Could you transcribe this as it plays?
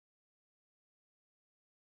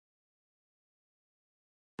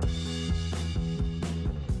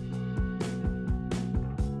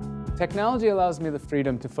Technology allows me the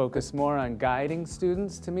freedom to focus more on guiding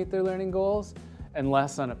students to meet their learning goals and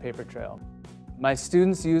less on a paper trail. My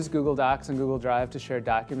students use Google Docs and Google Drive to share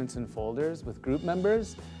documents and folders with group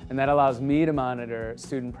members, and that allows me to monitor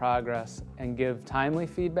student progress and give timely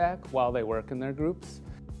feedback while they work in their groups.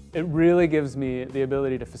 It really gives me the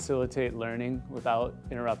ability to facilitate learning without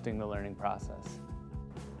interrupting the learning process.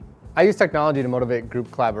 I use technology to motivate group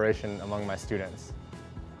collaboration among my students.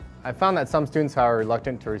 I found that some students who are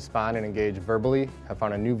reluctant to respond and engage verbally have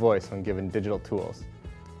found a new voice when given digital tools.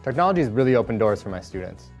 Technology has really opened doors for my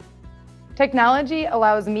students. Technology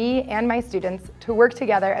allows me and my students to work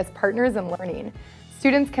together as partners in learning.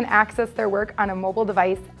 Students can access their work on a mobile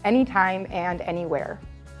device anytime and anywhere.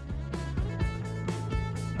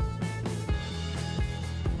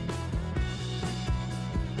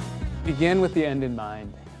 Begin with the end in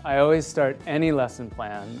mind. I always start any lesson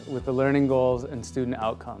plan with the learning goals and student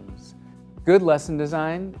outcomes. Good lesson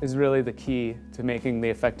design is really the key to making the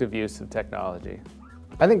effective use of technology.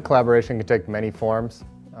 I think collaboration can take many forms.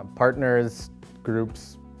 Partners,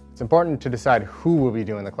 groups. It's important to decide who will be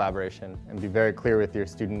doing the collaboration and be very clear with your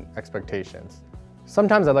student expectations.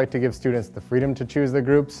 Sometimes I like to give students the freedom to choose the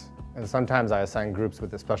groups, and sometimes I assign groups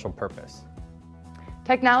with a special purpose.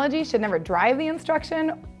 Technology should never drive the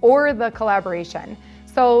instruction or the collaboration,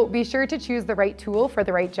 so be sure to choose the right tool for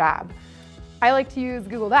the right job. I like to use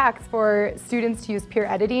Google Docs for students to use peer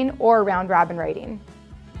editing or round-robin writing.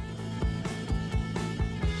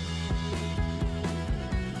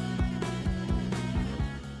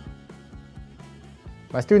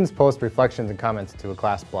 My students post reflections and comments to a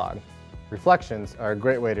class blog. Reflections are a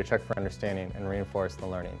great way to check for understanding and reinforce the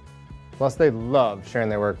learning. Plus, they love sharing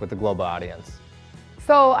their work with the global audience.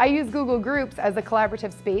 So I use Google Groups as a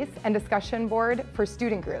collaborative space and discussion board for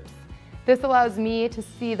student groups. This allows me to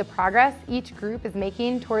see the progress each group is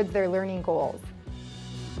making towards their learning goals.